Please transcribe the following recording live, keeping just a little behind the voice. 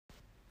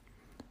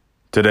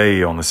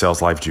Today on the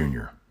Sales Life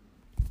Junior.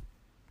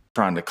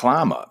 Trying to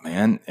climb up,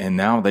 man, and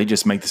now they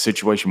just make the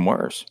situation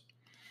worse.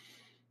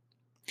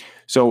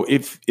 So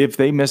if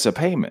they miss a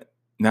payment,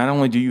 not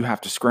only do you have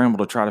to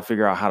scramble to try to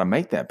figure out how to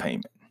make that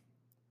payment,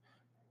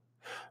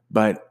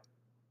 but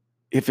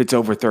if it's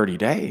over 30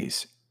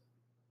 days,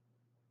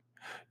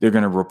 they're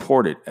going to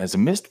report it as a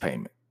missed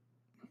payment.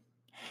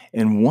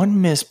 And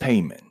one missed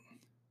payment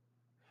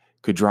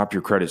could drop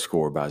your credit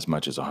score by as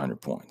much as 100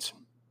 points.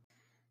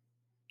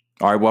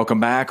 All right, welcome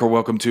back, or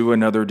welcome to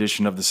another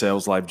edition of the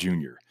Sales Life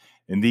Junior.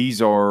 And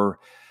this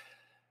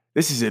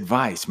is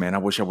advice, man, I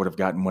wish I would have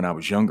gotten when I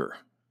was younger.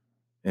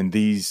 And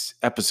these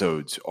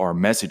episodes are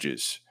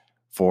messages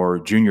for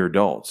junior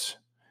adults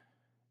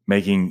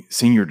making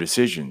senior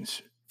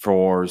decisions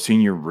for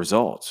senior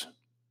results.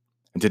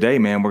 And today,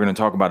 man, we're going to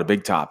talk about a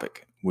big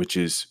topic, which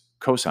is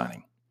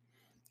co-signing,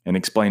 and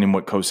explaining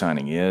what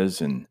co-signing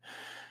is and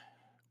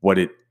what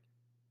it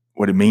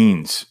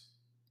means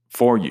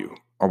for you,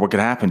 or what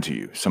could happen to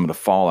you, some of the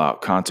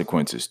fallout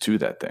consequences to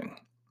that thing.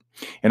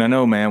 And I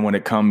know, man, when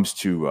it comes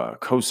to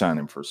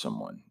co-signing for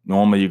someone,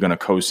 normally you're going to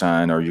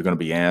co-sign, or you're going to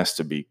be asked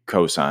to be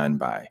co-signed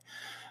by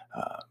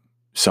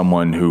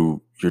someone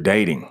who you're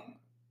dating.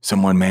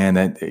 Someone, man,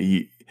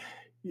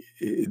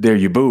 they're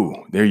your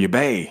boo, they're your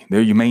bae,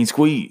 they're your main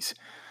squeeze.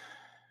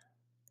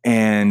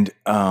 And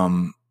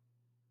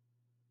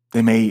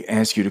they may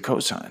ask you to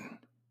co-sign.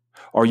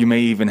 Or you may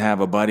even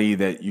have a buddy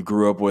that you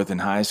grew up with in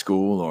high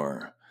school,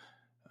 or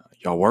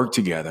y'all work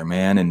together,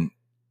 man, and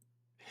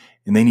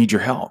they need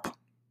your help.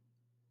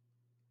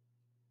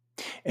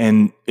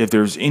 And if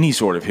there's any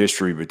sort of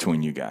history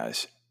between you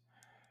guys,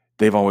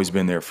 they've always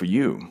been there for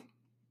you.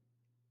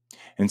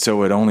 And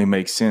so it only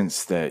makes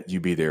sense that you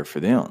be there for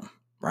them,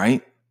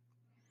 right?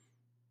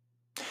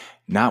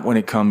 Not when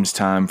it comes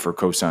time for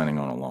co-signing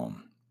on a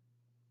loan.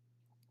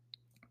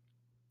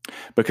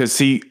 Because,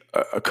 see,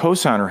 a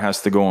co-signer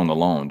has to go on the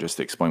loan, just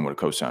to explain what a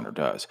co-signer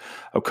does.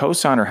 A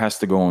co-signer has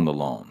to go on the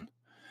loan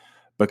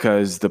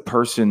because the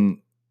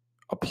person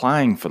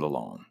applying for the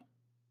loan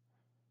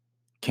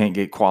can't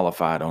get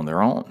qualified on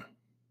their own.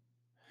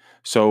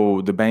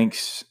 So the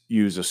banks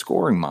use a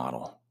scoring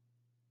model,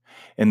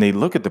 and they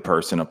look at the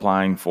person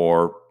applying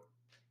for,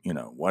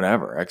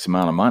 whatever, X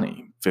amount of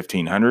money,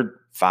 $1,500,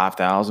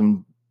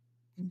 $5,000,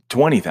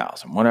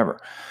 $20,000, whatever.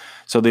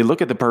 So they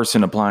look at the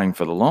person applying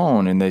for the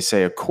loan and they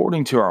say,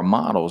 according to our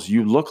models,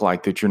 you look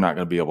like that you're not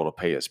going to be able to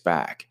pay us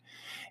back.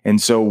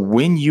 And so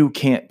when you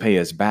can't pay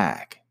us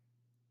back,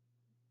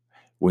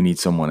 we need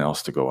someone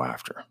else to go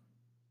after.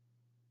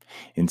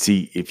 And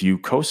see, if you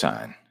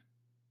co-sign,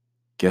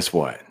 guess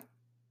what?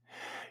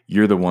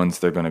 You're the ones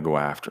they're going to go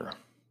after.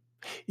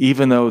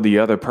 Even though the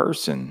other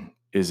person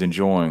is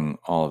enjoying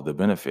all of the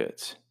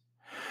benefits.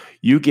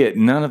 You get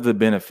none of the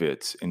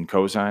benefits in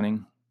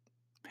co-signing,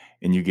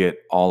 and you get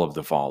all of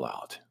the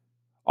fallout,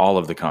 all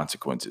of the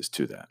consequences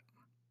to that.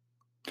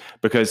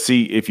 Because,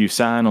 see, if you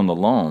sign on the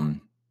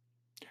loan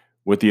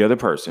with the other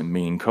person,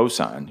 meaning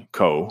co-sign,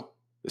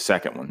 the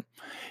second one,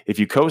 if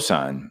you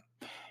co-sign,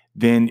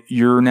 then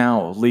you're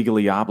now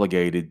legally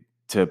obligated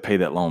to pay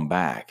that loan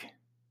back,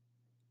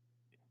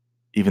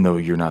 even though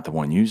you're not the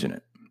one using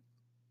it.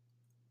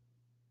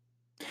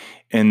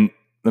 And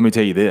let me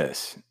tell you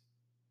this,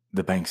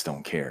 the banks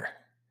don't care.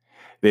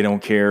 They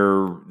don't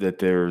care that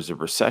there's a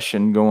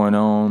recession going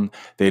on.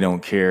 They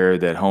don't care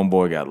that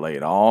homeboy got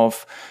laid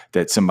off,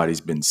 that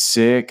somebody's been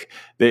sick.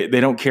 They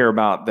don't care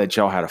about that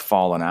y'all had a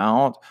falling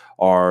out,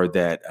 or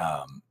that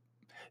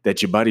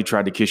your buddy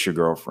tried to kiss your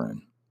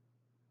girlfriend.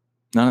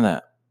 None of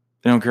that.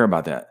 They don't care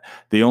about that.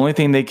 The only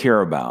thing they care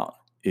about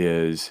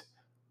is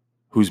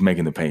who's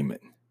making the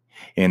payment.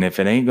 And if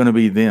it ain't going to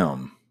be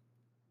them,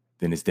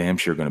 then it's damn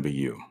sure going to be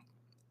you.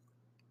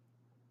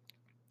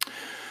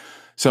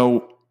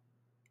 So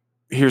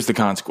here's the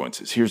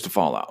consequences. Here's the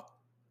fallout.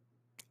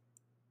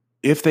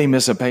 If they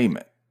miss a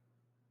payment,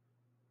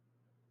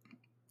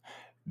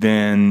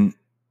 then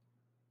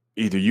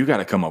either you got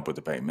to come up with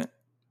a payment.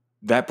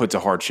 That puts a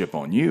hardship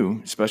on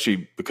you,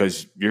 especially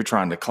because you're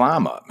trying to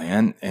climb up,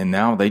 man. And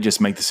now they just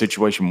make the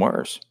situation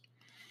worse.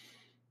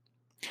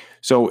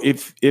 So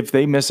if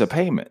they miss a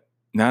payment,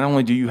 not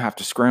only do you have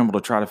to scramble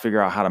to try to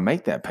figure out how to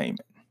make that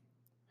payment,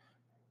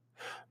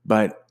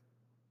 but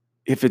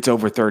if it's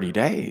over 30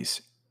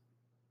 days,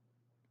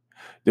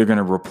 they're going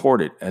to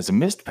report it as a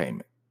missed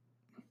payment.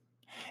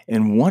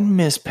 And one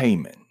missed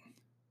payment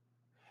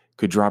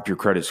could drop your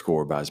credit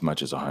score by as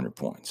much as 100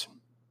 points.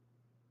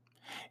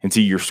 And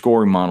see, your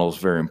scoring model is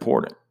very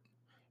important.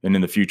 And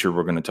in the future,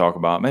 we're going to talk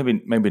about,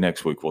 maybe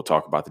next week, we'll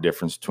talk about the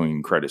difference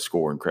between credit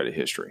score and credit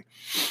history.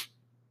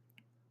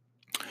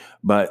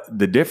 But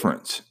the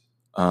difference,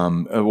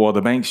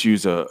 the banks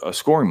use a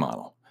scoring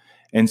model.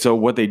 And so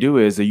what they do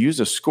is they use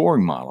a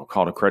scoring model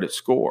called a credit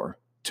score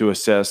to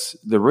assess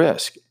the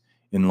risk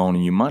in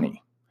loaning you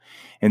money.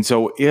 And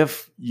so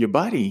if your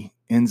buddy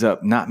ends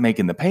up not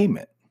making the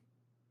payment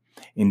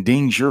and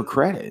dings your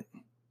credit,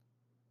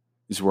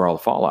 this is where all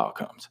the fallout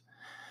comes.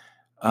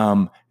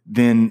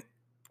 Then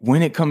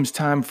when it comes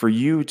time for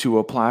you to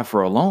apply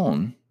for a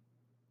loan,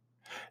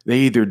 they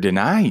either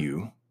deny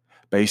you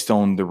based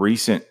on the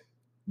recent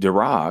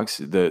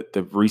derogs,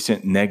 the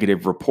recent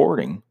negative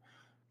reporting,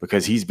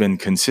 because he's been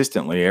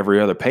consistently every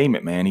other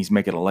payment, man, he's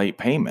making a late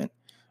payment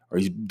or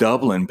he's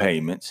doubling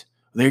payments.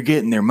 They're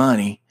getting their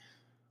money.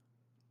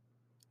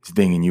 It's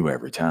dinging you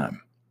every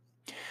time.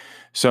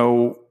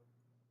 So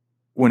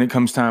when it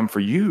comes time for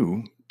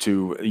you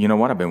to, you know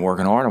what, I've been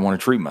working hard, I want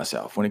to treat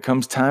myself. When it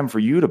comes time for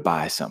you to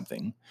buy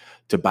something,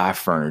 to buy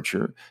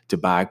furniture, to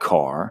buy a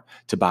car,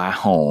 to buy a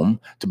home,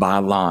 to buy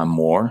a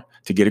lawnmower,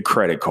 to get a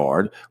credit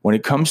card, when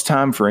it comes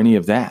time for any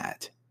of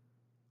that,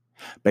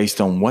 based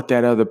on what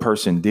that other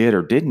person did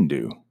or didn't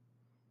do,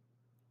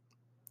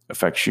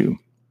 affects you.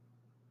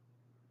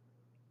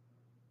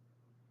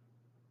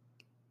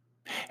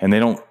 And they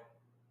don't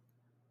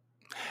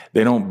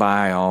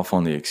buy off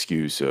on the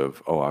excuse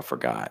of, oh, I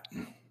forgot.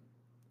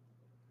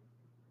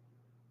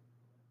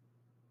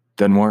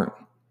 Doesn't work.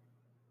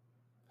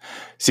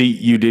 See,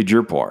 you did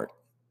your part,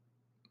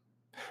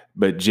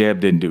 but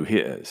Jeb didn't do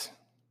his.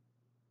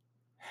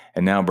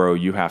 And now, bro,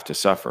 you have to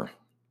suffer.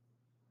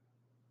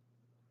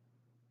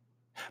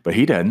 But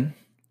he doesn't.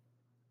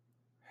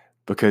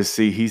 Because,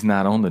 see, he's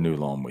not on the new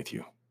loan with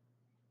you.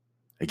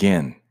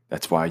 Again,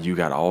 that's why you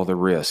got all the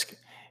risk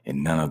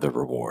and none of the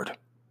reward.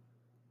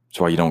 That's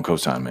why you don't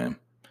co-sign, man.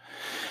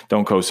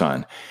 Don't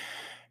co-sign.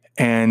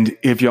 And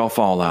if y'all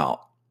fall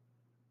out,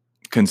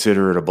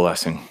 consider it a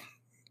blessing.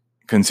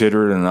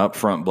 Consider it an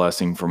upfront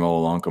blessing from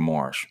old Uncle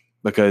Marsh.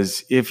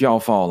 Because if y'all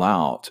fall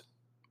out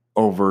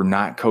over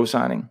not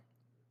co-signing,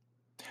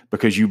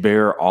 because you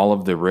bear all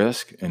of the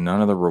risk and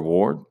none of the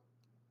reward,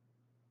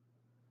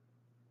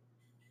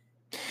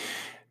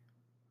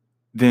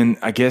 then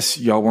I guess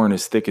y'all weren't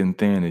as thick and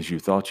thin as you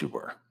thought you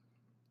were.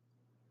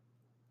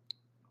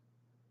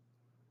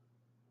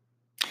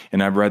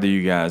 And I'd rather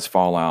you guys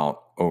fall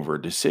out over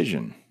a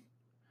decision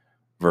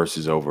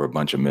versus over a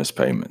bunch of missed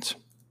payments.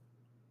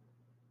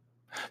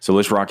 So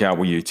let's rock out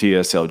with your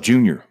TSL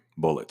Junior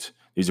bullets.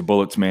 These are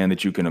bullets, man,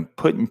 that you can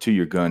put into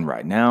your gun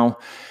right now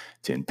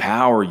to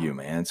empower you,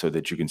 man, so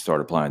that you can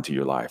start applying to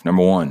your life.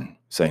 Number one,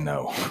 say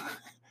no.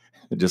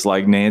 Just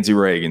like Nancy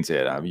Reagan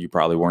said. You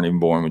probably weren't even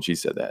born when she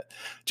said that.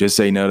 Just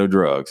say no to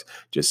drugs.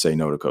 Just say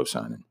no to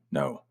co-signing.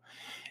 No.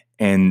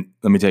 And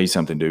let me tell you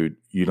something, dude.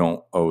 You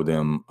don't owe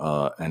them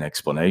an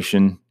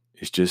explanation.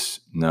 It's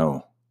just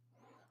no.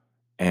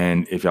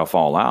 And if y'all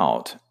fall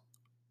out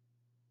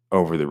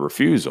over the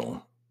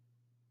refusal,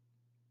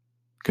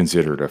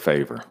 consider it a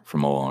favor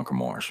from old Uncle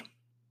Marsh.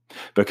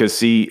 Because,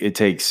 see, it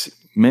takes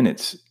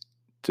minutes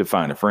to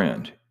find a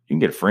friend. You can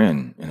get a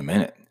friend in a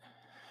minute.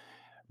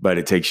 But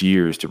it takes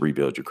years to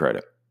rebuild your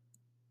credit.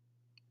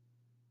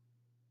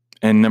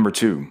 And number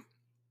two,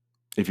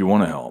 if you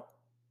want to help,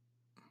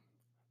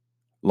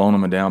 loan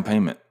them a down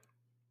payment.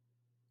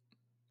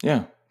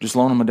 Yeah, just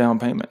loan them a down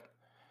payment.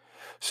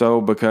 So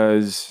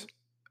because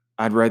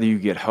I'd rather you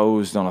get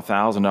hosed on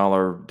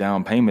 $1,000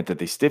 down payment that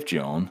they stiffed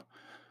you on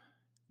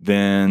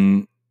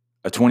than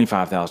a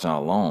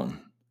 $25,000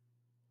 loan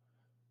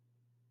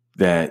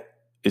that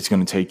it's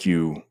going to take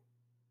you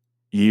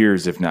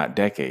years, if not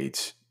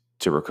decades,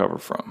 to recover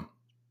from.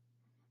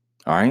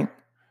 All right?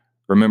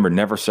 Remember,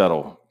 never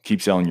settle.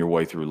 Keep selling your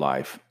way through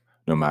life,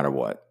 no matter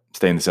what.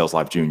 Stay in the Sales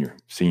Life Junior.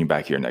 See you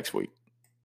back here next week.